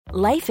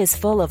Life is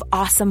full of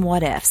awesome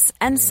what-ifs,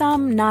 and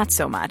some not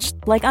so much,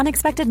 like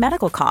unexpected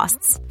medical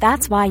costs.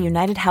 That's why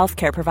United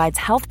Healthcare provides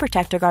Health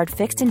Protector Guard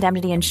fixed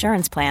indemnity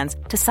insurance plans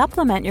to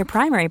supplement your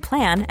primary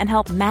plan and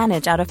help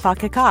manage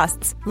out-of-pocket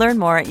costs. Learn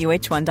more at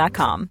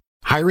uh1.com.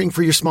 Hiring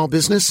for your small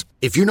business?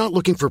 If you're not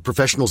looking for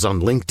professionals on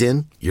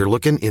LinkedIn, you're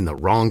looking in the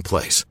wrong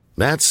place.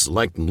 That's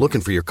like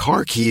looking for your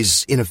car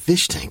keys in a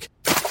fish tank.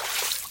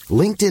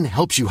 LinkedIn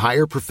helps you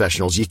hire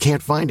professionals you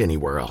can't find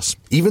anywhere else,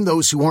 even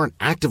those who aren't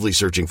actively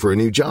searching for a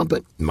new job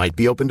but might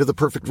be open to the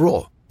perfect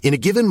role. In a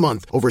given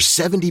month, over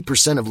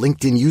 70% of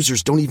LinkedIn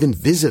users don't even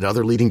visit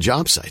other leading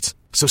job sites.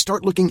 So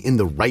start looking in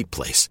the right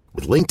place.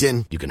 With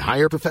LinkedIn, you can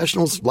hire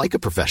professionals like a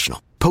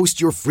professional.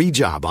 Post your free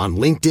job on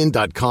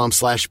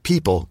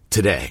linkedin.com/people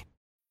today.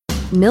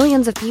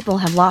 Millions of people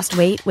have lost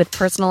weight with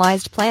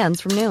personalized plans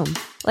from Noom.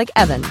 Like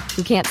Evan,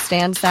 who can't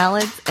stand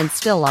salads and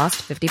still lost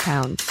 50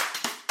 pounds.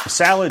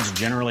 Salads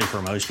generally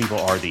for most people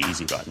are the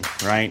easy button,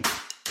 right?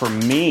 For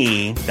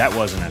me, that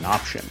wasn't an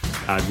option.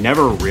 I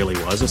never really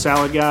was a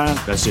salad guy.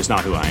 That's just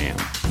not who I am.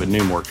 But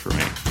Noom worked for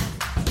me.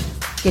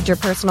 Get your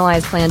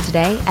personalized plan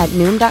today at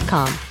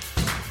Noom.com.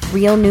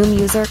 Real Noom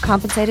user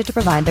compensated to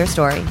provide their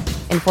story.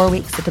 In 4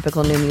 weeks, the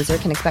typical Noom user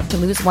can expect to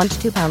lose 1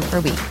 to 2 pounds per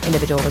week.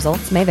 Individual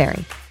results may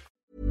vary.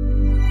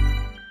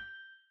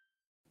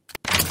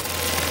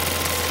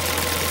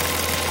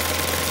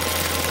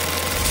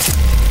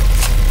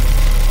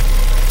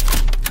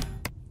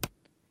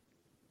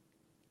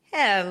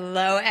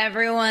 Hello,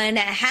 everyone.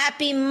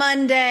 Happy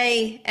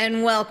Monday,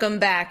 and welcome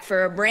back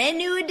for a brand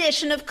new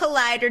edition of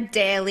Collider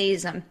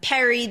Dailies. I'm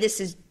Perry. This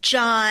is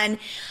John.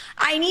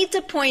 I need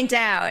to point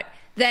out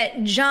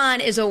that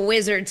John is a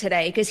wizard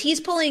today because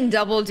he's pulling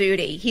double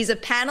duty. He's a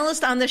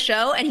panelist on the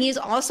show, and he's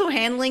also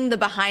handling the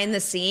behind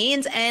the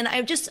scenes. And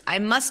I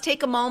must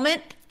take a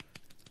moment.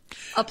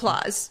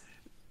 Applause.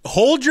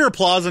 Hold your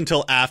applause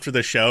until after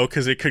the show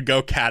because it could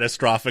go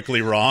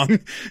catastrophically wrong.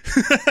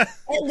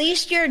 At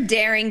least you're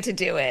daring to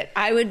do it.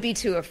 I would be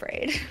too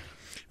afraid.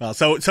 Well,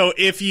 so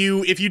if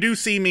you do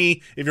see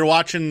me, if you're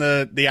watching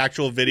the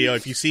actual video,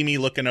 if you see me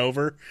looking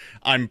over,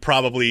 I'm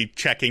probably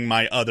checking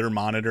my other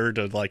monitor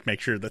to like make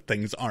sure that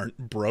things aren't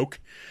broke.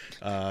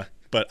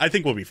 But I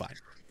think we'll be fine.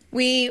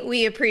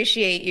 We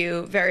appreciate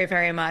you very,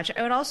 very much.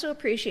 I would also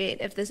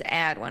appreciate if this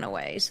ad went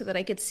away so that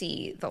I could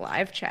see the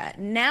live chat.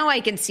 Now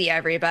I can see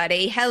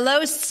everybody.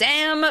 Hello,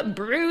 Sam,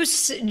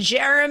 Bruce,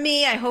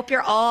 Jeremy. I hope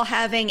you're all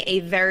having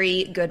a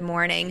very good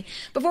morning.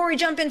 Before we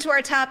jump into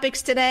our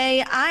topics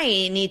today,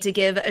 I need to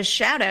give a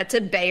shout out to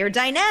Bayer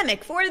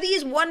Dynamic for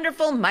these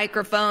wonderful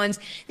microphones.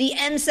 The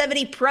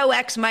M70 Pro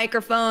X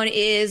microphone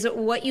is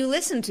what you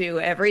listen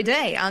to every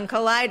day on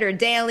Collider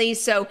Daily.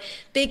 So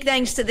big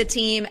thanks to the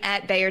team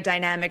at Bayer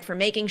Dynamic for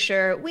making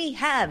sure we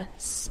have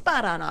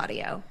spot-on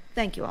audio.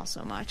 Thank you all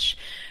so much.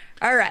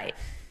 All right.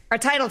 Our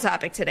title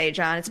topic today,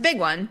 John, it's a big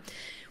one.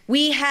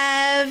 We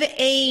have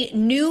a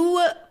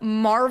new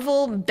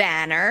Marvel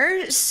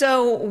banner.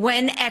 So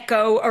when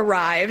Echo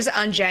arrives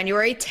on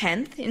January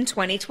 10th in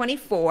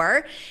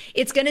 2024,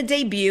 it's going to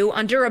debut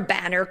under a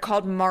banner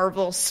called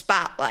Marvel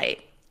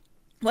Spotlight.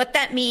 What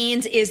that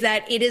means is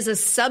that it is a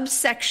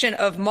subsection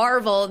of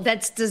Marvel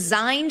that's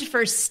designed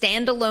for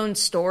standalone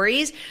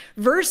stories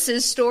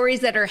versus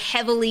stories that are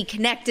heavily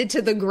connected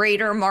to the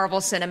greater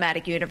Marvel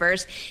Cinematic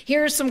Universe.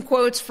 Here are some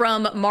quotes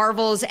from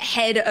Marvel's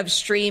head of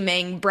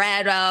streaming,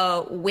 Brad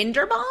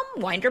Winderbaum?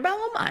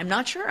 I'm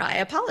not sure. I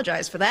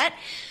apologize for that.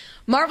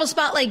 Marvel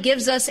Spotlight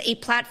gives us a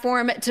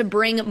platform to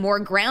bring more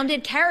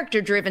grounded,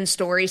 character-driven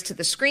stories to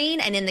the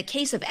screen, and in the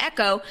case of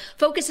Echo,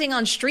 focusing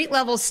on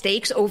street-level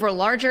stakes over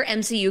larger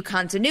MCU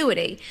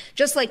continuity.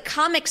 Just like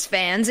comics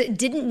fans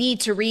didn't need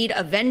to read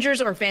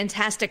Avengers or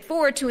Fantastic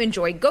Four to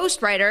enjoy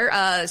Ghost Rider,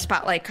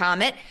 Spotlight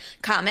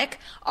comic,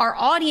 our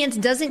audience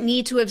doesn't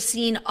need to have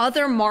seen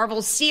other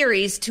Marvel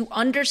series to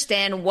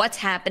understand what's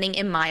happening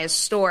in Maya's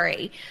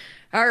story.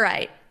 All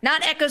right.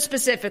 Not Echo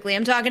specifically.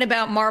 I'm talking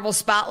about Marvel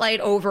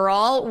Spotlight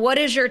overall. What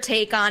is your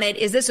take on it?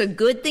 Is this a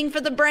good thing for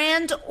the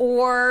brand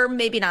or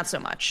maybe not so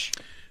much?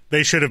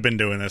 They should have been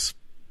doing this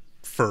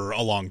for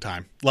a long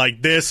time.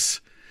 Like this,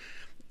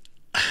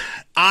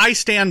 I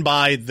stand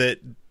by that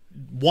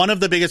one of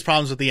the biggest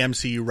problems with the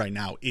MCU right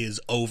now is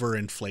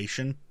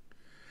overinflation.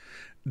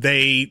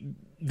 They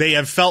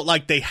have felt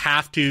like they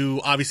have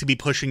to obviously be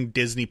pushing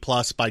Disney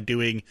Plus by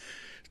doing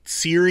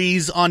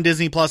series on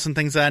Disney Plus and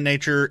things of that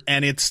nature,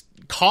 and it's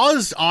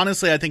caused,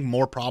 honestly, I think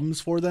more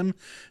problems for them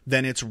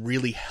than it's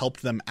really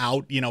helped them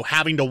out. You know,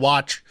 having to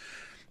watch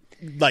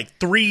like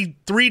three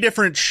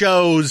different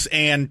shows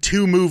and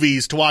 2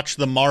 movies to watch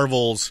the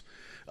Marvels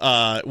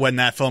when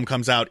that film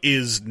comes out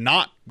is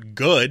not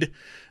good.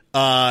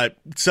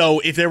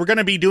 So if they were going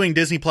to be doing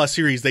Disney Plus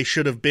series, they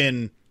should have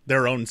been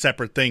their own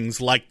separate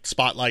things like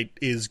Spotlight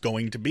is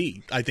going to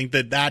be. I think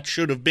that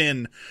should have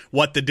been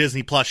what the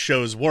Disney Plus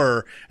shows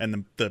were,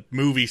 and the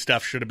movie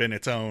stuff should have been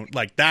its own.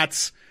 Like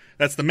that's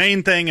the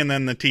main thing, and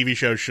then the TV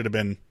shows should have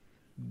been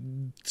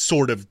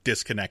sort of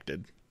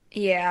disconnected.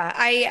 Yeah,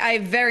 I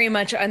very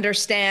much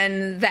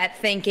understand that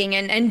thinking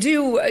and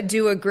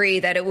do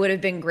agree that it would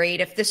have been great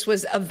if this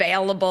was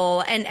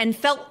available and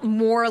felt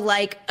more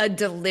like a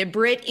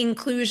deliberate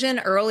inclusion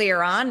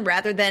earlier on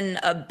rather than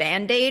a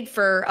Band-Aid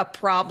for a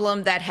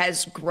problem that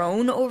has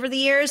grown over the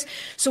years.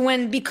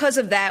 So because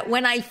of that,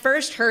 when I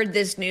first heard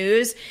this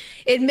news,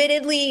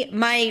 admittedly,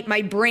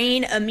 my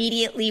brain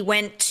immediately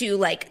went to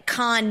like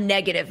con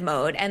negative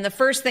mode. And the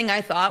first thing I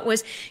thought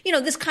was,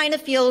 this kind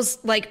of feels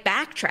like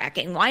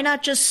backtracking. Why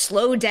not just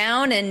slow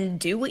down and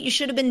do what you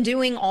should have been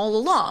doing all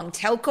along?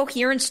 Tell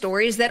coherent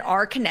stories that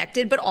are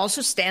connected, but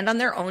also stand on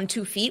their own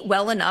 2 feet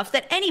well enough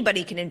that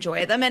anybody can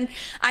enjoy them. And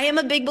I am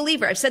a big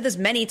believer, I've said this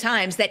many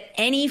times, that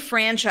any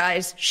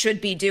franchise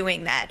should be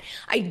doing that.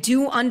 I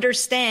do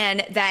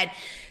understand that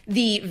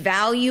the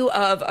value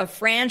of a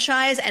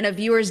franchise and a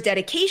viewer's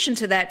dedication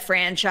to that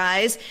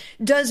franchise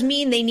does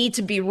mean they need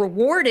to be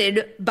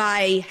rewarded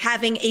by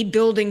having a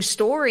building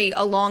story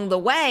along the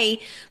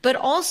way. But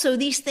also,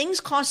 these things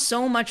cost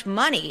so much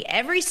money.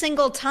 Every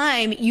single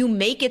time you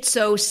make it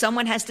so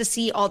someone has to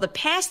see all the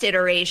past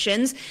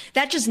iterations,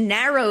 that just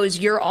narrows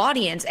your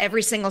audience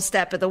every single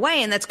step of the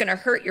way, and that's going to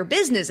hurt your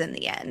business in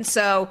the end.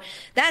 So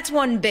that's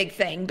one big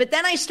thing. But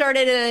then I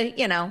started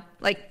to,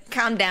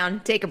 calm down,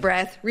 take a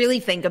breath, really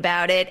think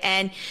about it.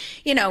 And,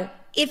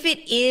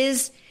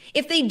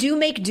 if they do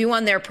make due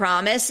on their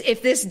promise,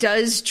 if this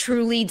does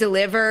truly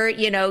deliver,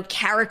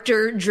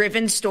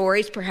 character-driven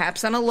stories,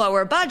 perhaps on a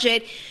lower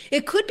budget,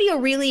 it could be a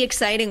really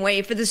exciting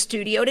way for the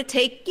studio to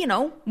take,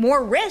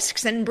 more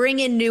risks and bring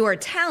in newer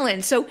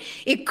talent. So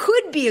it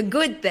could be a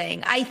good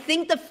thing. I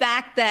think the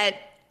fact that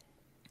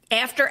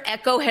after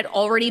Echo had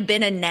already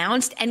been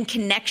announced and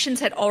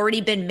connections had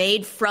already been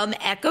made from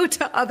Echo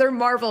to other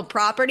Marvel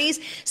properties,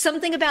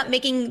 something about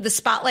making the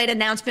Spotlight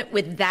announcement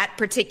with that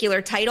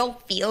particular title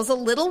feels a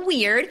little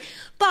weird,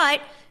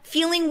 but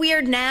feeling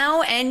weird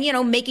now and,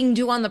 making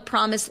due on the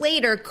promise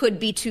later could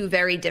be two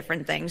very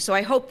different things. So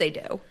I hope they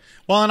do.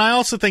 Well, and I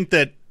also think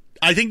that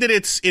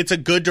it's a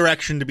good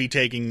direction to be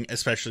taking,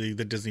 especially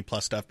the Disney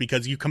Plus stuff,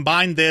 because you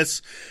combine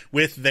this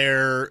with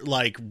their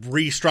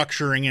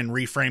restructuring and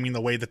reframing the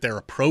way that they're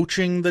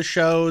approaching the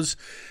shows.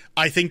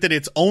 I think that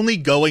it's only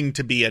going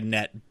to be a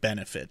net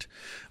benefit.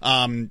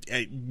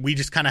 We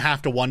just kind of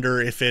have to wonder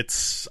if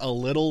it's a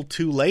little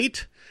too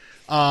late.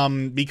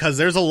 Because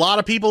there's a lot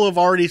of people who've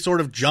already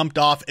sort of jumped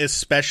off,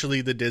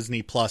 especially the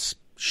Disney Plus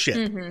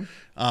ship,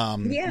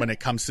 when it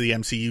comes to the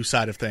MCU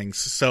side of things.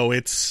 So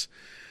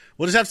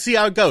we'll just have to see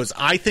how it goes.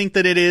 I think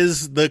that it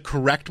is the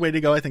correct way to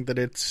go. I think that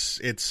it's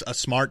a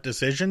smart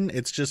decision.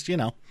 It's just,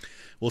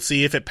 we'll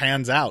see if it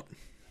pans out.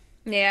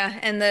 Yeah,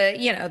 and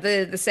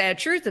the sad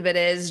truth of it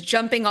is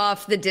jumping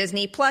off the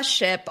Disney Plus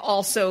ship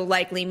also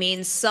likely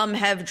means some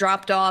have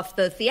dropped off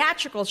the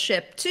theatrical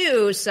ship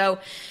too. So,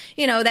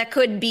 that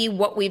could be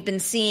what we've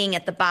been seeing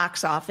at the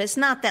box office.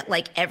 Not that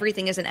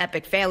everything is an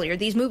epic failure.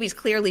 These movies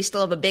clearly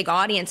still have a big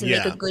audience and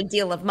make a good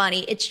deal of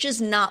money. It's just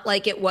not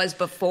like it was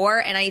before.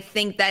 And I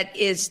think that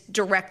is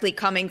directly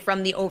coming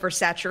from the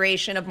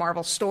oversaturation of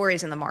Marvel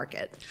stories in the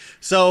market.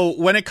 So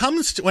when it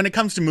comes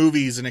to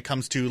movies and it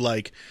comes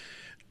to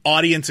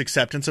audience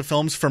acceptance of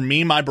films, for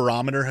me, my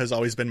barometer has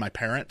always been my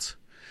parents.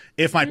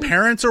 If my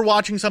parents are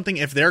watching something,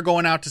 if they're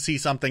going out to see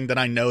something that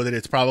I know that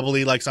it's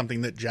probably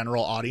something that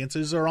general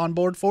audiences are on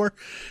board for,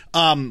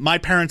 my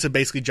parents have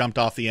basically jumped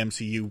off the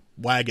MCU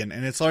wagon.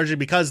 And it's largely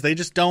because they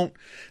don't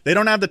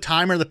have the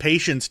time or the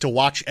patience to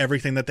watch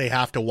everything that they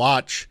have to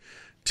watch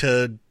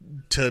to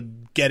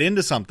get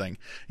into something.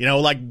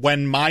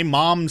 When my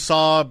mom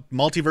saw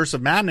Multiverse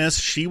of Madness,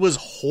 she was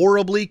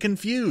horribly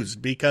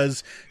confused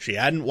because she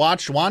hadn't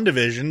watched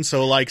WandaVision.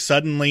 So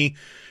suddenly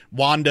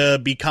Wanda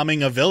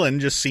becoming a villain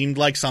just seemed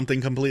like something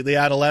completely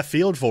out of left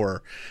field for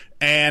her.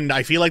 And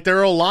I feel like there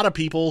are a lot of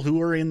people who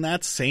are in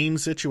that same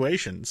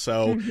situation.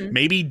 So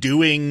maybe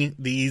doing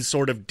these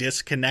sort of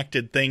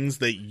disconnected things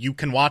that you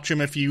can watch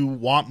them if you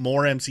want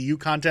more MCU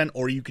content,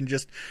 or you can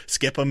just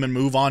skip them and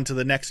move on to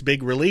the next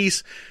big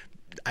release.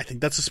 I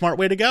think that's a smart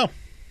way to go.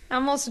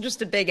 I'm also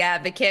just a big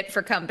advocate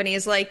for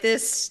companies like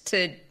this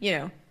to,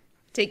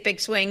 take big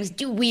swings,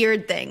 do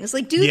weird things,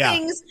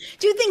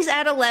 do things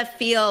out of left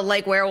field,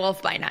 like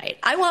Werewolf by Night.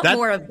 I want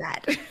more of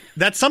that.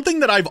 That's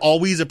something that I've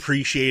always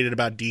appreciated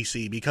about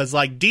DC, because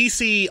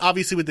DC,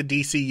 obviously with the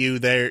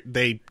DCU,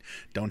 they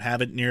don't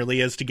have it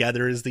nearly as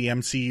together as the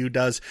MCU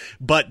does,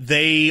 but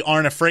they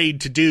aren't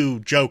afraid to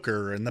do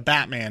Joker and the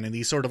Batman and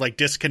these sort of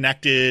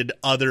disconnected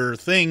other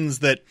things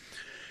that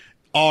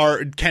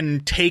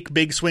can take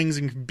big swings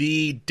and can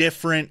be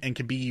different and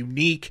can be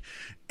unique.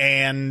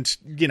 And,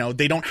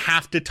 they don't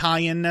have to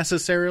tie in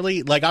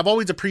necessarily. I've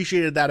always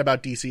appreciated that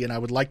about DC, and I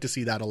would like to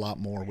see that a lot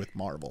more with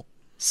Marvel.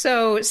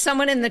 So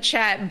someone in the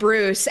chat,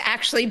 Bruce,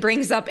 actually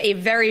brings up a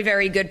very,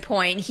 very good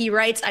point. He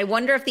writes, I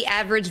wonder if the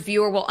average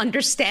viewer will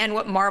understand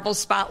what Marvel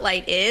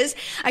Spotlight is.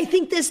 I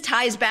think this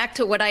ties back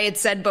to what I had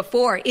said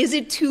before. Is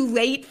it too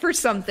late for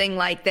something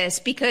like this?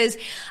 Because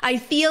I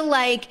feel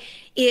like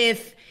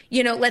if,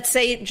 let's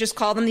say, just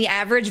call them the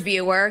average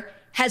viewer,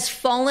 has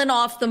fallen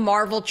off the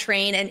Marvel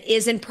train and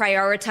isn't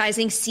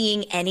prioritizing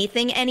seeing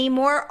anything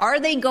anymore? Are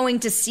they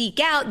going to seek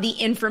out the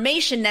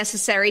information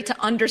necessary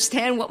to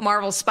understand what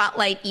Marvel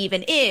Spotlight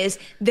even is?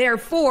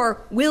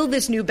 Therefore, will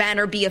this new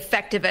banner be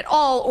effective at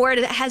all, or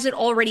has it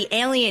already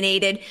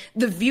alienated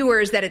the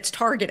viewers that it's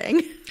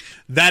targeting?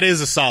 That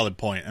is a solid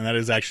point, and that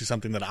is actually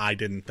something that I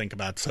didn't think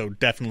about. So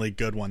definitely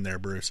good one there,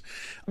 Bruce.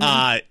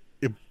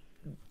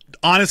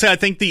 Honestly, I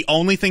think the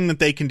only thing that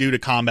they can do to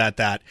combat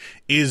that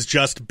is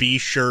just be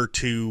sure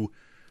to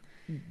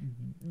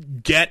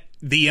get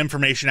the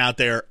information out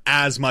there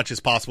as much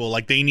as possible.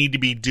 Like, they need to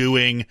be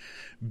doing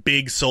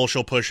big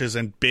social pushes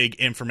and big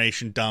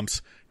information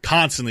dumps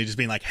constantly, just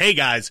being like, hey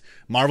guys,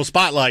 Marvel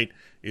Spotlight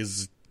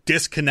is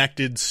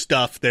disconnected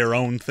stuff, their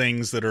own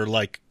things that are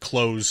like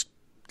closed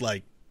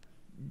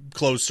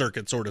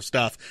circuit sort of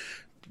stuff.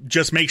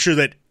 Just make sure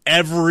that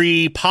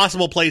every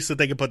possible place that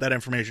they can put that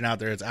information out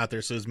there, it's out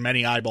there so as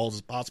many eyeballs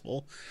as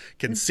possible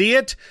can see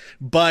it.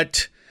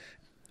 But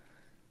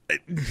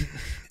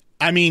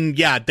I mean,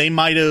 yeah,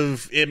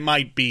 it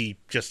might be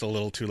just a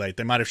little too late.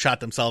 They might have shot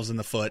themselves in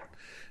the foot,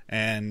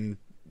 and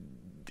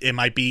it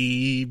might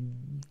be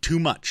too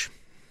much.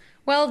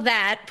 Well,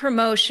 that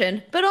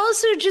promotion, but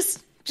also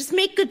just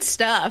make good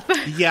stuff.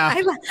 Yeah.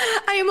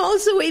 I am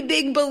also a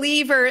big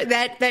believer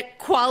that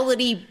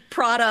quality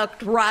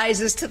product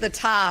rises to the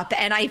top.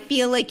 And I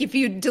feel like if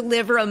you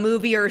deliver a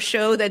movie or a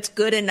show that's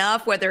good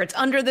enough, whether it's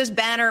under this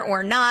banner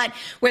or not,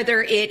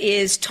 whether it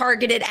is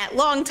targeted at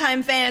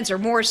longtime fans or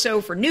more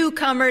so for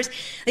newcomers,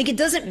 like, it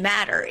doesn't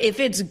matter. If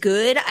it's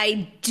good,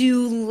 I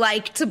do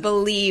like to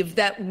believe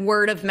that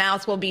word of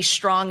mouth will be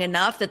strong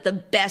enough that the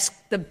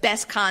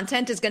best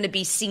content is going to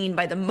be seen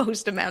by the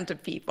most amount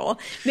of people.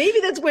 Maybe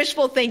that's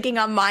wishful thinking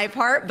on my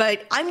part,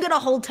 but I'm going to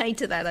hold tight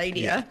to that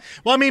idea. Yeah.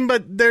 Well, I mean,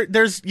 but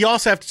you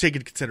also have to take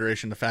into consideration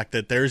the fact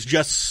that there's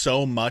just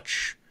so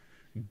much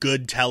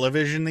good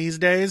television these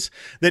days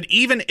that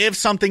even if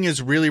something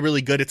is really,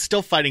 really good, it's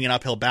still fighting an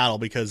uphill battle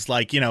because,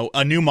 like,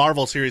 a new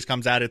Marvel series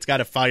comes out, it's got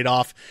to fight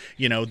off,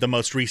 the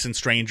most recent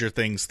Stranger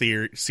Things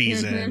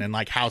season and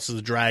like House of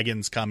the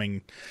Dragons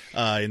coming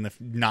in the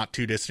not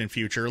too distant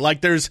future.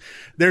 Like, there's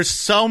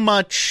so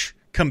much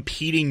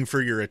competing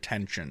for your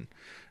attention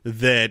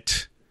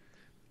that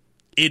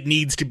it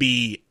needs to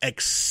be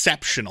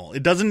exceptional.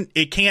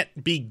 It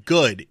can't be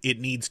good. It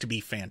needs to be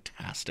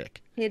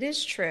fantastic. It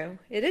is true.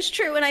 It is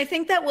true. And I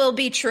think that will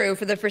be true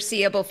for the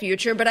foreseeable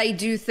future. But I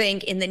do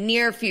think in the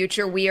near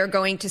future, we are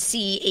going to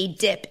see a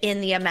dip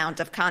in the amount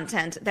of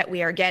content that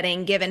we are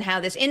getting, given how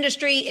this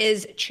industry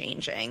is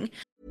changing.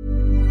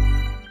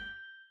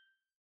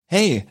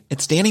 Hey,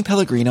 it's Danny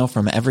Pellegrino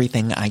from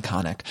Everything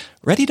Iconic.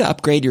 Ready to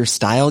upgrade your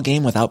style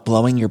game without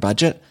blowing your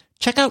budget?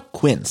 Check out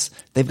Quince.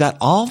 They've got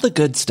all the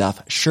good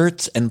stuff,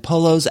 shirts and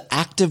polos,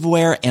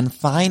 activewear, and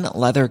fine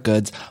leather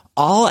goods,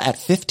 all at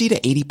 50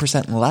 to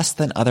 80% less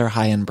than other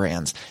high-end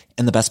brands.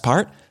 And the best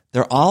part?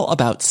 They're all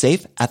about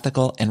safe,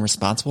 ethical, and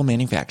responsible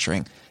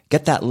manufacturing.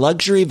 Get that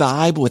luxury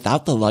vibe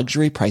without the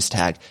luxury price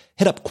tag.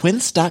 Hit up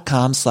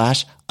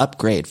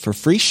quince.com/upgrade for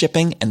free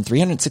shipping and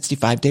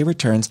 365-day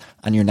returns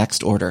on your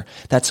next order.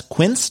 That's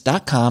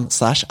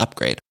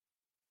quince.com/upgrade.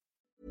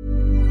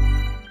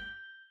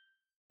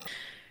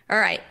 All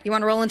right. You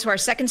want to roll into our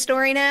second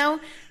story now?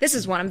 This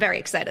is one I'm very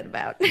excited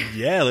about.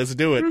 Yeah, let's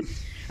do it.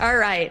 All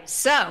right.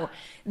 So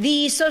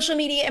the social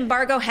media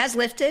embargo has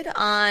lifted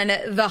on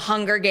The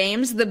Hunger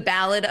Games, The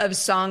Ballad of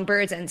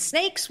Songbirds and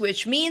Snakes,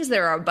 which means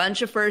there are a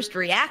bunch of first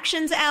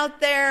reactions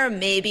out there,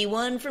 maybe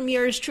one from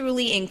yours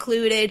truly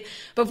included.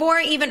 Before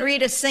I even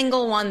read a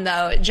single one,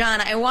 though,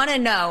 John, I want to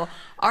know,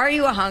 are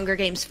you a Hunger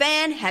Games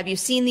fan? Have you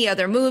seen the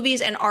other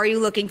movies? And are you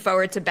looking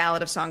forward to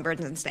Ballad of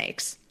Songbirds and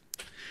Snakes?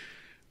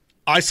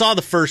 I saw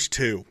the first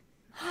two,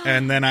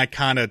 and then I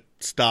kind of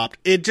stopped.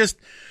 It just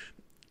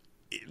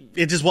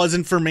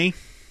wasn't for me.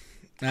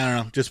 I don't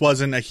know. Just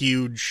wasn't a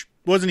huge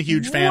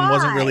fan. Why?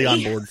 Wasn't really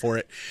on board for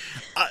it.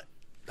 I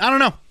don't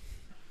know.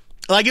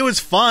 Like, it was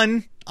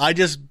fun. I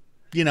just,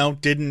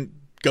 didn't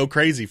go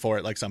crazy for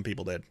it like some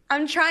people did.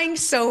 I'm trying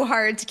so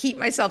hard to keep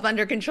myself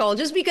under control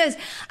just because.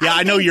 Yeah,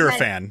 I know you're a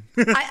fan.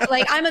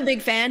 I'm a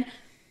big fan.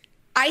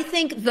 I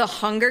think The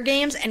Hunger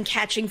Games and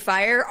Catching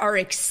Fire are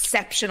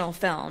exceptional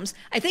films.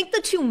 I think the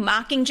two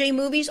Mockingjay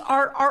movies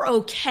are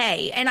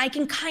okay, and I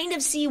can kind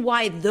of see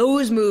why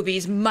those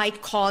movies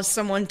might cause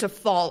someone to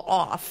fall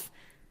off.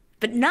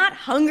 But not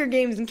Hunger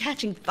Games and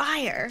Catching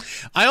Fire.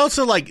 I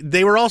also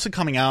they were also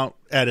coming out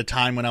at a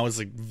time when I was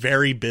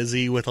very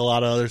busy with a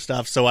lot of other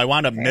stuff, so I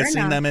wound up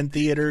missing them in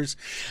theaters.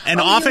 And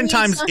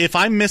oftentimes, if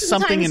I miss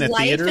something in a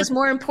theater, life is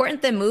more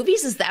important than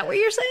movies. Is that what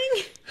you're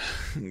saying?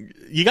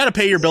 You got to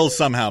pay your bills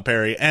somehow,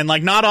 Perry, and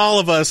not all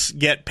of us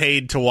get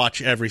paid to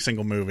watch every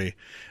single movie.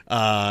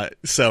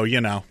 So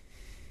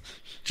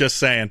just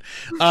saying.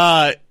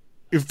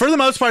 For the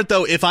most part,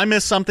 though, if I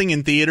miss something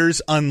in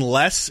theaters,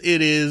 unless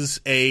it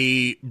is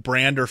a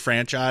brand or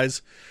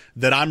franchise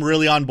that I'm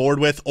really on board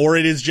with, or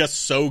it is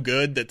just so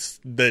good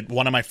that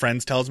one of my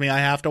friends tells me I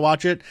have to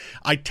watch it,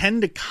 I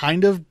tend to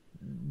kind of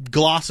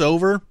gloss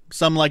over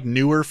some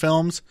newer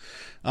films.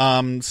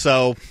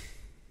 So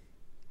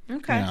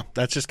Okay. Yeah,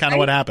 that's just kind of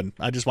what happened.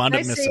 I just wound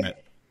up missing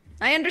it.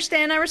 I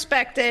understand. I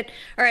respect it.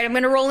 All right, I'm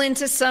going to roll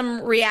into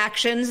some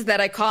reactions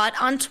that I caught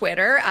on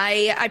Twitter.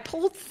 I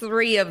pulled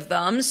 3 of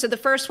them. So the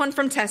first one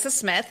from Tessa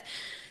Smith.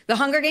 The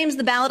Hunger Games,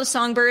 The Ballad of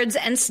Songbirds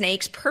and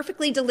Snakes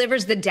perfectly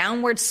delivers the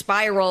downward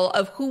spiral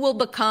of who will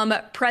become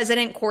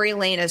President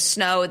Coriolanus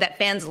Snow that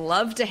fans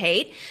love to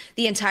hate.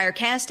 The entire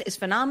cast is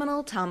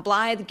phenomenal. Tom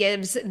Blythe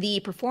gives the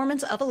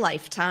performance of a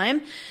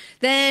lifetime.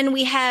 Then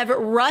we have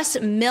Russ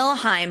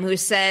Milheim, who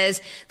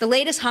says, the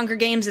latest Hunger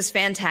Games is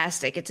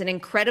fantastic. It's an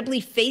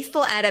incredibly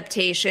faithful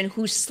adaptation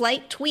whose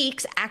slight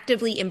tweaks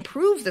actively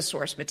improve the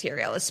source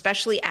material,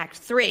 especially Act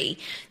 3.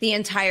 The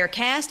entire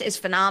cast is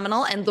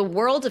phenomenal, and the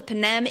world of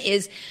Panem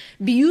is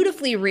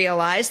beautifully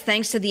realized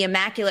thanks to the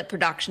immaculate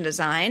production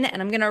design.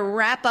 And I'm going to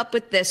wrap up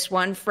with this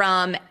one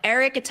from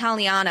Eric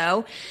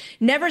Italiano.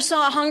 Never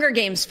saw a Hunger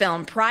Games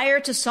film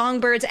prior to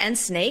Songbirds and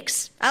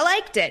Snakes. I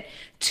liked it.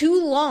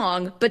 Too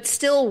long, but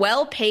still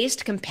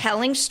well-paced,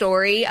 compelling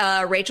story.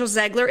 Rachel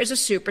Zegler is a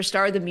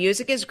superstar. The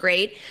music is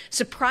great.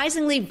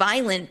 Surprisingly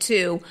violent,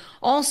 too.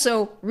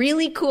 Also,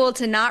 really cool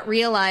to not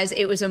realize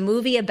it was a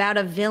movie about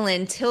a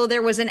villain till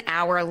there was an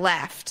hour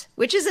left,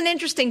 which is an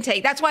interesting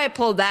take. That's why I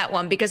pulled that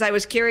one, because I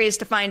was curious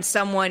to find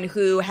someone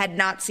who had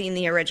not seen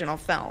the original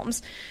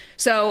films.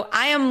 So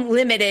I am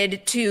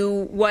limited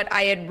to what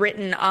I had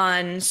written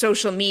on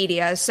social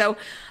media. So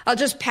I'll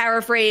just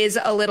paraphrase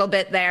a little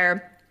bit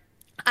there.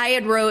 I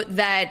had wrote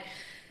that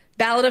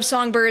Ballad of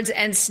Songbirds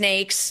and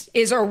Snakes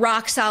is a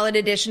rock-solid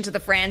addition to the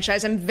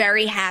franchise. I'm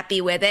very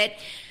happy with it.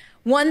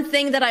 One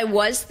thing that I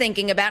was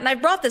thinking about, and I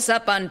brought this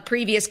up on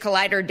previous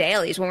Collider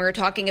Dailies when we were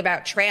talking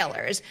about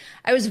trailers,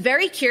 I was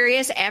very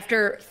curious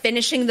after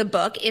finishing the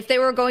book if they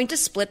were going to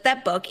split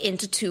that book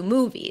into 2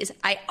 movies.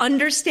 I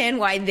understand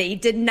why they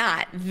did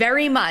not,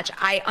 very much.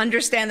 I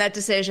understand that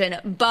decision,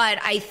 but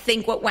I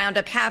think what wound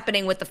up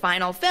happening with the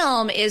final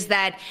film is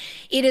that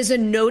it is a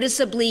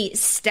noticeably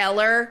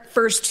stellar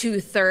first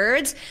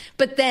 2/3,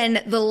 but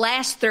then the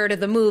last third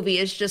of the movie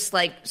is just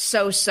like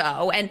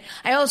so-so. And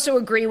I also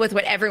agree with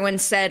what everyone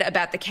said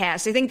about the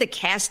cast. I think the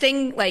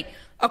casting, like,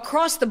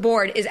 across the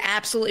board is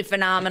absolutely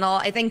phenomenal.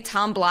 I think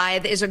Tom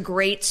Blythe is a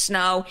great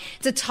Snow.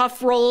 It's a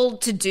tough role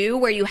to do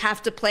where you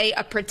have to play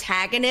a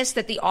protagonist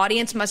that the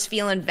audience must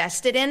feel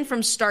invested in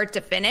from start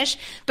to finish,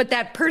 but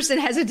that person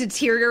has a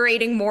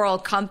deteriorating moral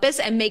compass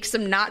and makes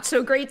some not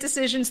so great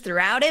decisions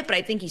throughout it, but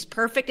I think he's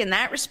perfect in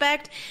that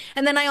respect.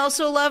 And then I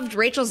also loved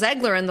Rachel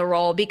Zegler in the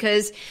role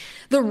because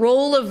the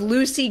role of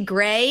Lucy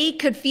Gray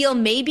could feel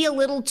maybe a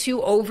little too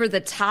over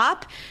the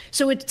top.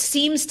 So it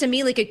seems to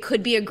me like it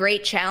could be a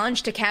great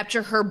challenge to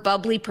capture her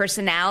bubbly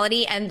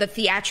personality and the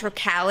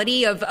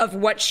theatricality of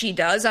what she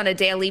does on a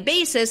daily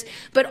basis,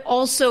 but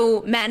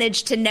also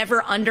manage to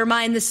never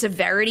undermine the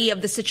severity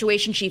of the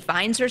situation she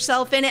finds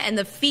herself in and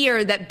the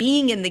fear that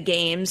being in the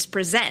games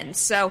presents.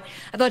 So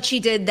I thought she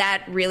did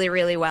that really,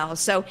 really well.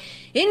 So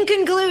in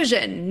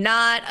conclusion,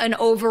 not an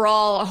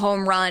overall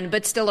home run,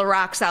 but still a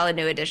rock-solid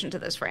new addition to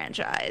this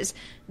franchise.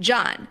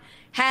 John,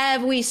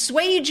 have we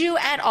swayed you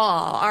at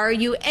all? Are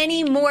you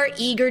any more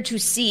eager to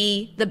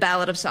see The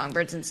Ballad of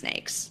Songbirds and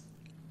Snakes?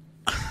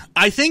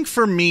 I think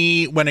for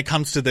me, when it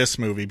comes to this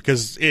movie,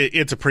 because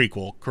it's a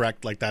prequel,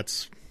 correct? Like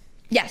that's...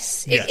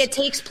 Yes. It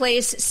takes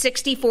place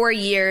 64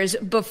 years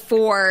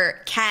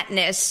before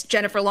Katniss,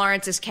 Jennifer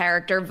Lawrence's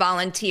character,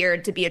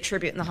 volunteered to be a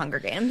tribute in the Hunger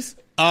Games.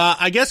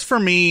 I guess for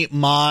me,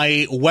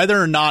 my whether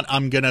or not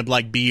I'm gonna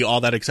like be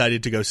all that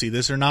excited to go see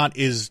this or not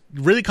is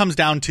really comes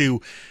down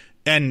to,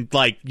 and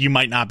like you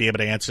might not be able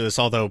to answer this,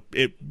 although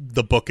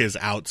the book is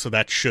out, so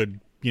that should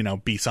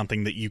be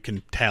something that you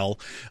can tell.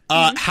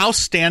 How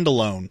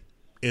standalone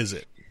is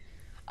it?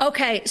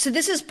 Okay, so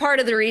this is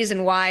part of the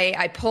reason why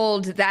I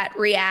pulled that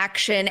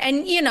reaction,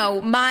 and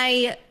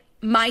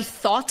my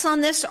thoughts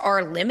on this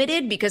are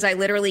limited because I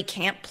literally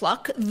can't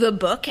pluck the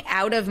book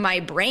out of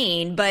my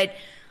brain, but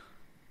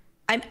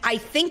I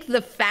think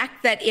the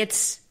fact that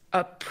it's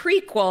a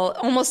prequel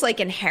almost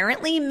like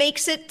inherently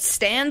makes it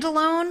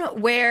standalone,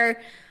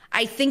 where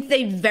I think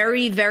they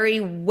very, very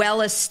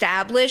well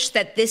established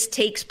that this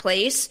takes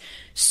place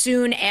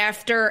soon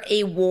after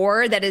a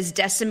war that has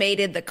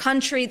decimated the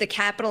country, the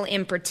capital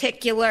in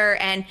particular.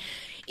 And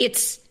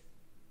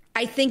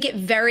I think it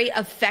very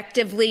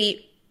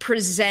effectively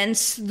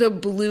presents the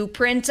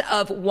blueprint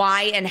of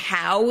why and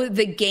how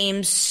the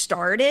game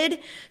started.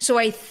 So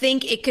I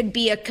think it could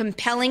be a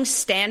compelling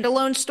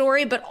standalone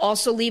story, but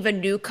also leave a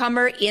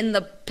newcomer in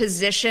the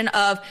position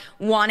of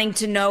wanting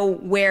to know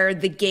where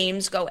the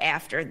games go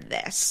after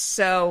this.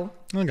 So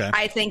okay.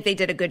 I think they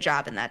did a good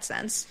job in that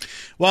sense.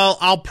 Well,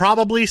 I'll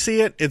probably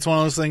see it. It's one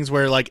of those things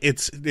where like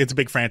it's a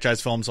big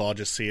franchise film, so I'll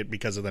just see it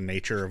because of the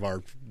nature of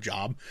our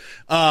job.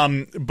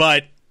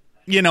 But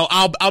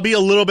I'll be a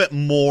little bit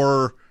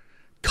more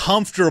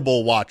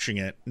comfortable watching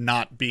it,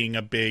 not being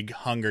a big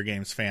Hunger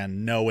Games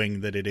fan,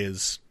 knowing that it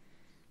is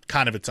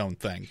kind of its own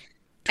thing.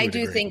 I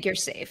do think you're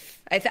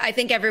safe. I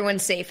think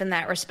everyone's safe in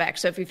that respect.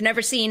 So if you've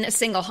never seen a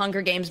single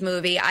Hunger Games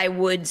movie, I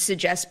would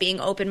suggest being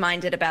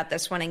open-minded about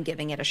this one and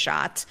giving it a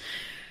shot.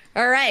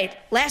 All right,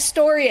 last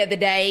story of the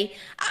day.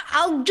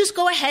 I'll just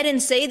go ahead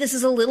and say this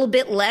is a little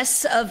bit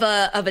less of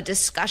a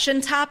discussion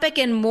topic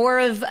and more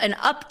of an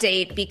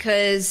update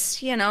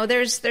because, you know,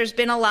 there's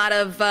been a lot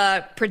of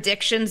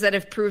predictions that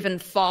have proven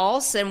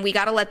false, and we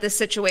got to let this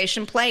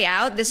situation play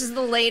out. This is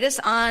the latest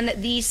on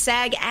the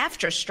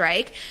SAG-AFTRA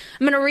strike.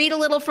 I'm going to read a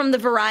little from the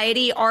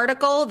Variety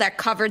article that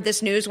covered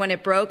this news when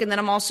it broke, and then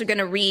I'm also going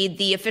to read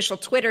the official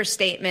Twitter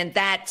statement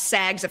that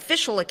SAG's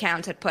official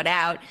account had put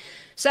out.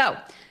 So,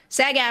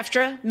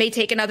 SAG-AFTRA may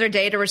take another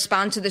day to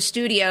respond to the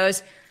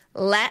studio's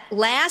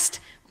last,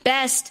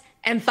 best,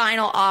 and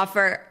final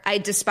offer. I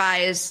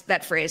despise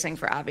that phrasing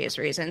for obvious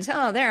reasons.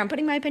 Oh, there, I'm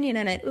putting my opinion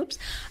in it. Oops.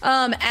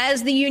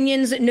 As the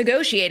union's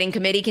negotiating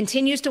committee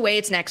continues to weigh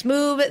its next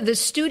move, the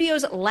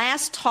studio's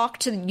last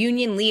talked to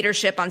union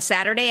leadership on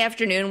Saturday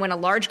afternoon when a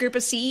large group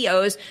of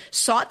CEOs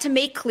sought to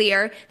make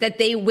clear that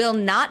they will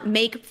not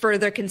make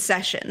further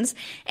concessions.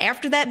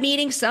 After that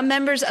meeting, some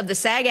members of the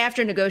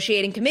SAG-AFTRA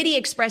negotiating committee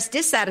expressed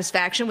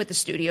dissatisfaction with the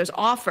studio's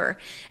offer.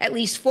 At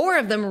least 4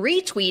 of them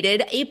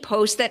retweeted a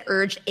post that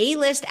urged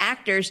A-list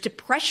actors to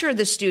pressure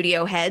the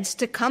studio heads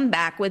to come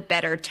back with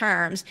better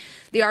terms.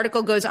 The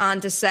article goes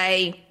on to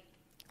say,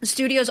 the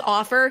studio's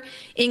offer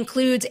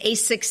includes a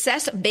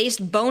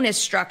success-based bonus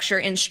structure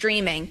in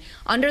streaming.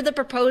 Under the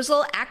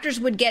proposal, actors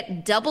would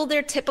get double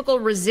their typical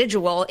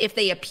residual if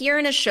they appear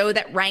in a show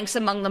that ranks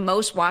among the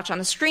most watched on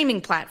a streaming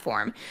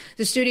platform.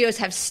 The studios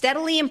have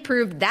steadily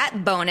improved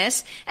that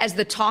bonus as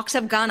the talks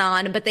have gone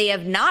on, but they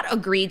have not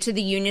agreed to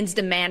the union's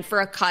demand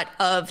for a cut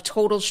of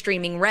total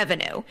streaming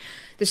revenue.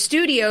 The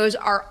studios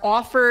also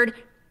offered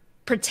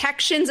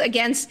protections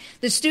against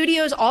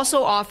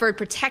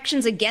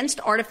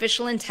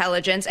artificial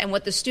intelligence and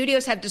what the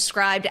studios have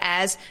described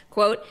as,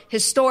 quote,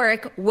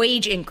 historic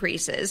wage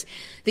increases.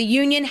 The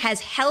union has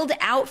held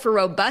out for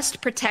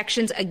robust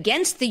protections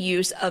against the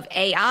use of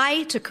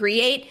AI to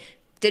create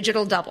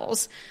digital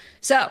doubles.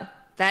 So,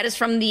 that is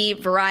from the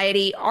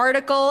Variety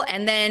article.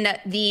 And then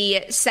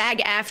the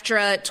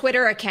SAG-AFTRA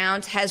Twitter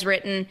account has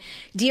written,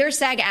 Dear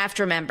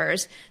SAG-AFTRA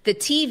members, the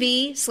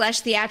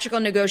TV/Theatrical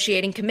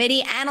Negotiating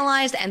Committee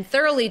analyzed and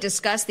thoroughly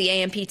discussed the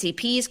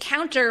AMPTP's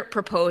counter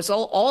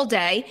proposal all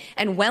day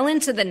and well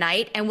into the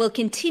night and will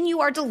continue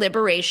our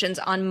deliberations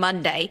on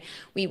Monday.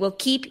 We will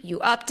keep you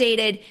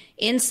updated.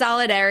 In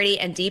solidarity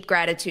and deep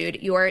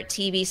gratitude, your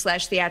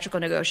TV/Theatrical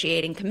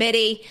Negotiating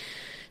Committee.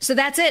 So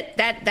that's it.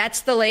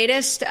 That's the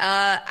latest.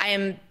 I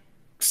am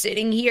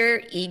sitting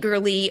here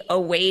eagerly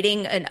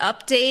awaiting an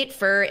update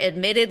for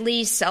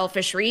admittedly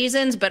selfish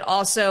reasons, but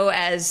also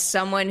as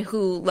someone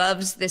who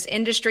loves this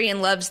industry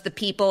and loves the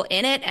people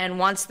in it and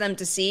wants them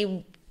to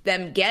see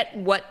them get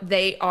what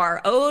they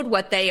are owed,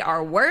 what they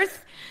are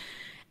worth.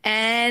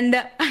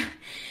 And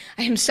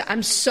I'm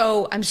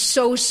so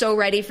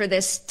ready for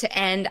this to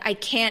end. I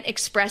can't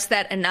express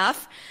that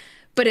enough.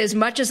 But as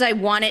much as I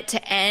want it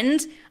to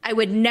end, I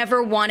would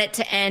never want it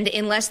to end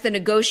unless the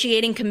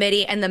negotiating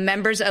committee and the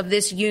members of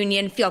this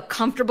union feel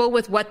comfortable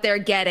with what they're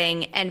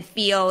getting and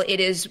feel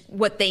it is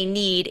what they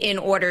need in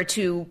order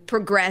to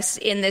progress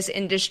in this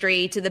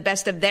industry to the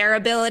best of their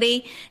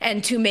ability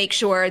and to make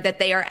sure that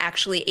they are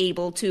actually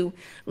able to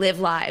live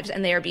lives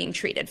and they are being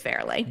treated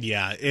fairly.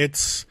 Yeah,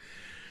 it's,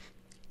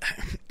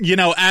 you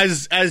know,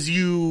 as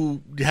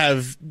you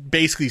have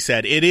basically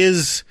said, it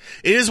is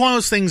one of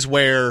those things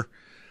where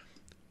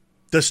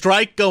the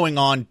strike going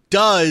on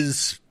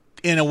does,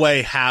 in a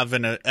way, have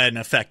an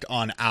effect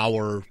on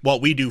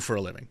what we do for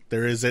a living.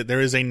 There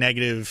is a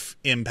negative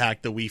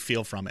impact that we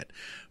feel from it.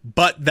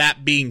 But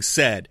that being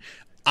said,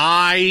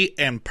 I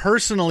am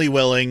personally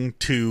willing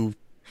to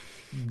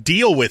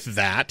deal with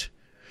that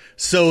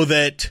so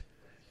that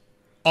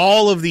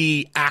all of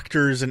the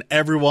actors and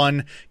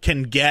everyone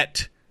can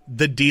get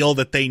the deal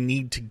that they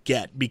need to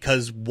get.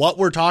 Because what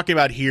we're talking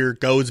about here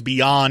goes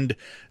beyond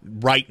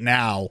right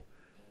now.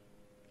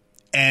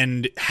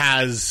 And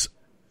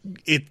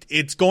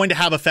it's going to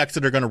have effects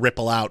that are going to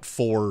ripple out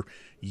for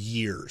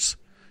years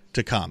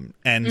to come.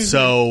 And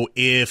so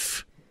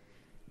if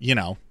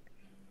I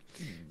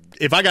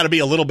got to be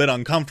a little bit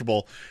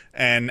uncomfortable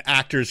and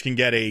actors can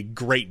get a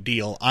great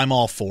deal, I'm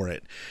all for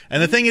it.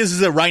 And the thing is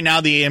that right now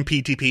the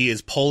AMPTP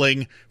is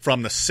pulling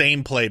from the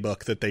same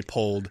playbook that they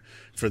pulled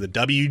for the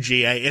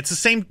WGA. It's the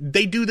same.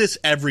 They do this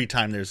every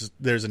time there's a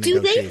negotiation.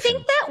 Do they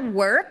think that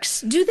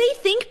works? Do they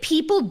think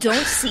people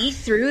don't see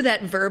through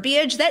that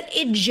verbiage? That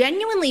it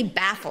genuinely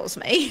baffles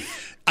me.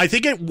 I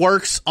think it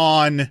works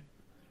on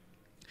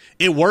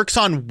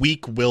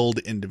weak-willed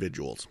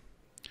individuals.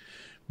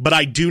 But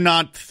I do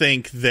not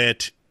think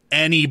that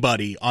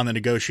anybody on the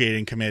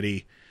negotiating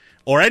committee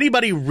or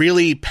anybody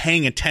really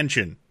paying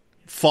attention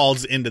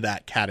falls into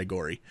that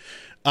category.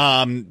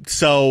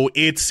 So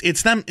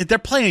it's them. They're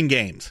playing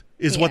games.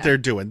 Is what they're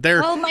doing.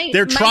 They're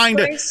trying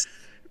to.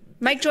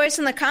 Mike Joyce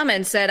in the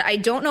comments said, I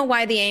don't know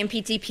why the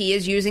AMPTP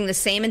is using the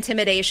same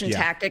intimidation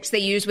tactics they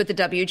used with the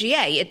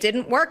WGA. It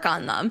didn't work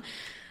on them.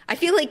 I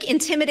feel like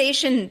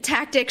intimidation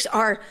tactics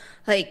are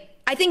like,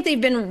 I think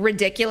they've been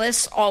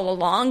ridiculous all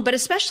along, but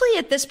especially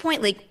at this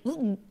point, like,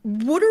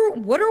 what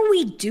are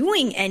we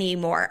doing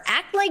anymore?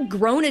 Act like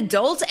grown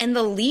adults and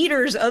the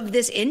leaders of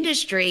this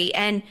industry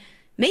and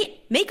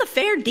make a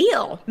fair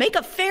deal. Make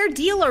a fair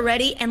deal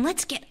already, and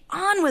let's get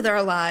on with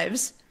our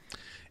lives.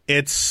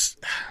 It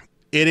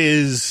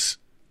is.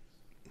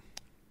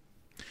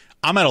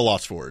 I'm at a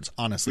loss for words,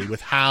 honestly,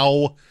 with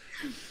how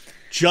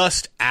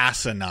just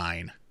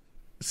asinine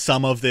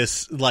some of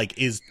this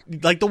is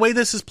the way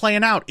this is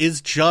playing out is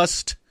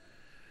just,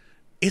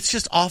 it's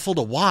just awful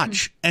to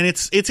watch. And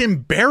it's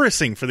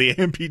embarrassing for the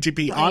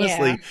AMPTP,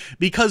 honestly,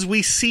 because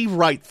we see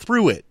right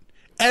through it.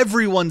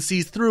 Everyone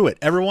sees through it.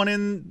 Everyone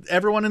in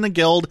the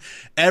guild,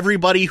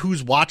 everybody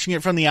who's watching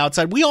it from the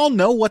outside, we all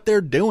know what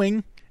they're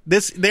doing.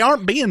 They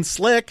aren't being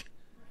slick.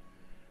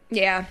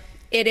 Yeah,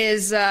 it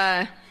is.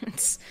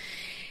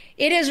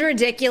 It is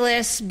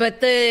ridiculous,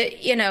 but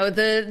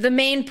the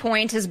main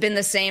point has been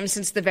the same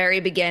since the very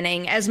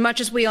beginning. As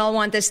much as we all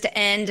want this to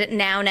end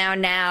now,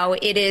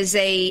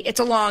 it's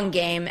a long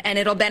game, and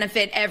it'll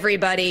benefit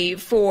everybody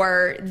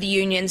for the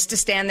unions to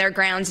stand their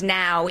grounds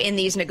now in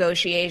these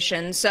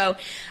negotiations. So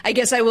I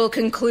guess I will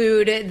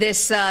conclude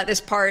this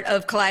part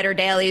of Collider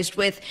Dailies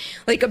with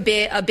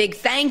a big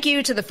thank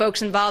you to the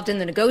folks involved in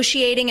the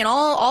negotiating and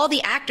all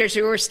the actors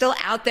who are still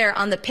out there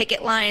on the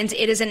picket lines.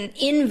 It is an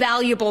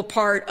invaluable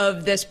part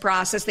of this process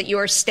that you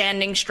are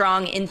standing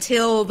strong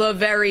until the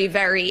very,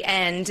 very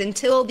end,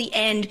 until the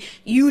end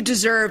you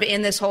deserve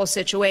in this whole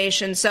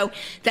situation. So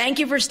thank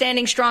you for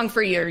standing strong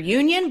for your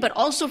union, but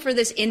also for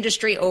this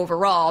industry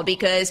overall,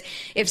 because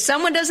if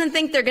someone doesn't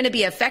think they're going to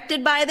be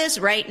affected by this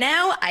right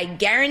now, I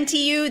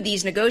guarantee you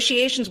these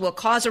negotiations will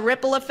cause a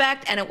ripple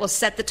effect and it will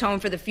set the tone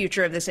for the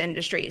future of this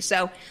industry.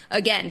 So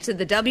again, to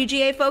the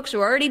WGA folks who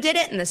already did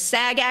it and the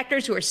SAG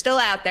actors who are still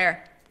out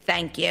there,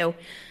 thank you.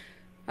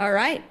 All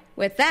right,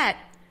 with that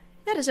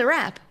is a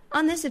wrap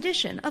on this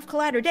edition of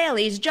Collider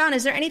Dailies. John,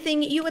 is there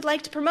anything you would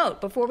like to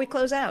promote before we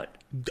close out?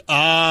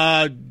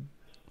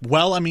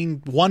 Well, I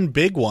mean, one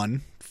big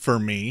one for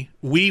me.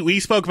 We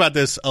spoke about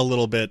this a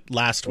little bit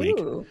last week.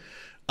 Ooh.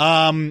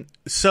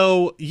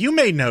 So you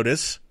may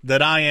notice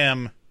that I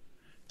am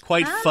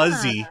quite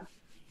fuzzy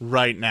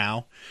right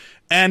now.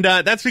 And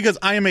that's because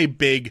I am a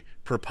big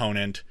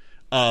proponent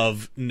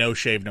of No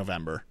Shave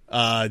November.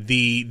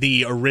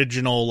 The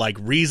original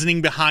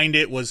reasoning behind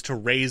it was to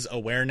raise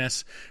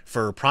awareness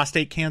for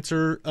prostate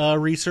cancer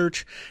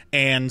research,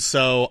 and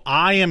so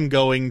I am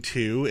going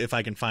to, if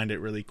I can find it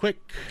really quick,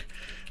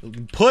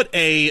 put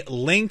a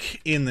link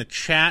in the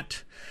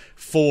chat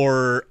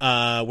for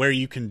where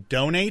you can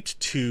donate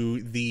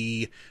to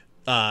the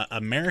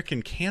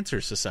American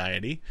Cancer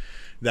Society.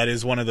 That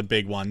is one of the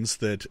big ones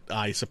that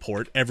I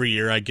support. Every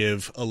year I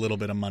give a little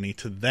bit of money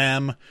to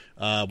them.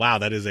 Wow,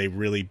 that is a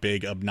really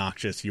big,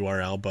 obnoxious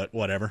URL, but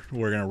whatever.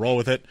 We're going to roll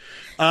with it.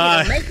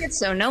 It'll make it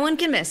so no one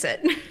can miss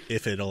it.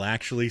 If it'll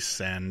actually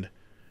send.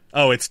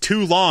 Oh, it's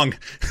too long.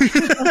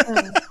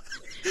 Chad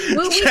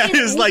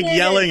is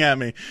yelling at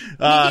me. We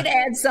could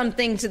add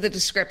something to the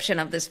description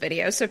of this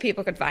video so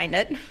people could find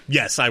it.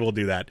 Yes, I will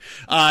do that.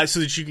 So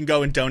that you can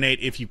go and donate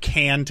if you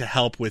can to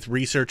help with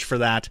research for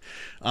that.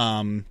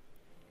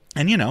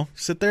 And,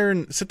 sit there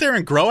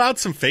and grow out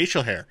some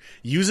facial hair.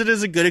 Use it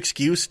as a good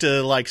excuse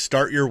to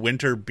start your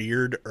winter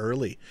beard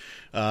early.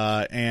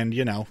 And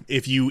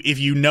if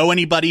you know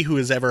anybody who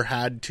has ever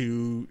had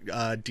to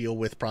deal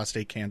with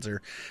prostate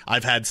cancer,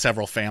 I've had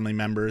several family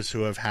members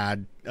who have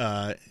had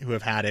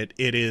it.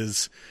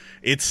 It's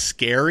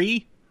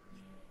scary.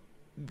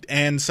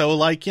 And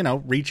so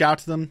reach out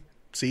to them,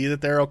 see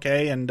that they're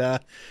okay, and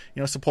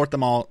support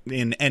them all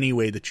in any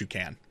way that you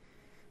can.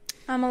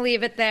 I'm going to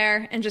leave it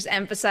there and just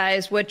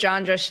emphasize what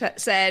John just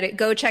said.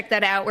 Go check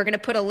that out. We're going to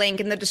put a link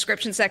in the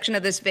description section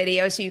of this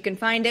video so you can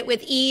find it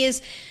with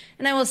ease.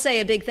 And I will say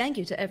a big thank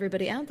you to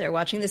everybody out there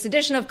watching this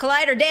edition of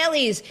Collider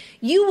Dailies.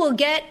 You will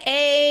get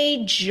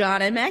a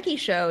John and Mackie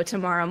show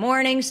tomorrow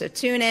morning, so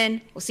tune in.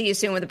 We'll see you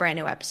soon with a brand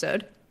new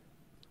episode.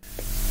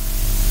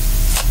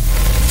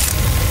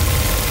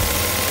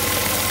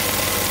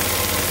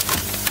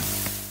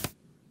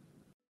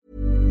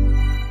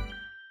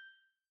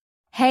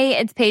 Hey,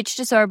 it's Paige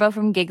DeSorbo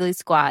from Giggly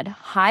Squad.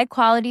 High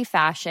quality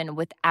fashion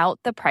without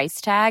the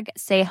price tag.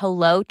 Say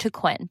hello to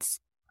Quince.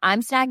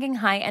 I'm snagging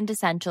high-end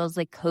essentials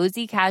like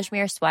cozy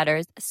cashmere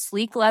sweaters,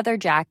 sleek leather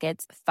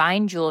jackets,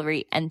 fine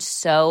jewelry, and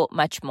so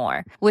much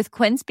more. With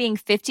Quince being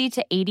 50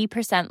 to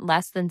 80%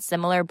 less than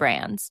similar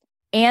brands.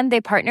 And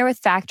they partner with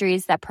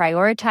factories that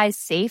prioritize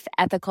safe,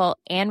 ethical,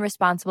 and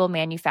responsible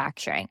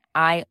manufacturing.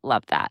 I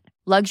love that.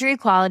 Luxury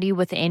quality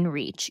within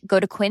reach. Go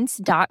to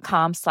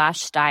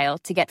quince.com/style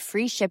to get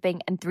free shipping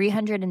and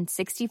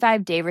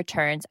 365-day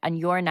returns on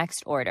your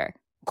next order.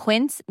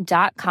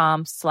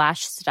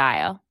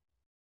 Quince.com/style.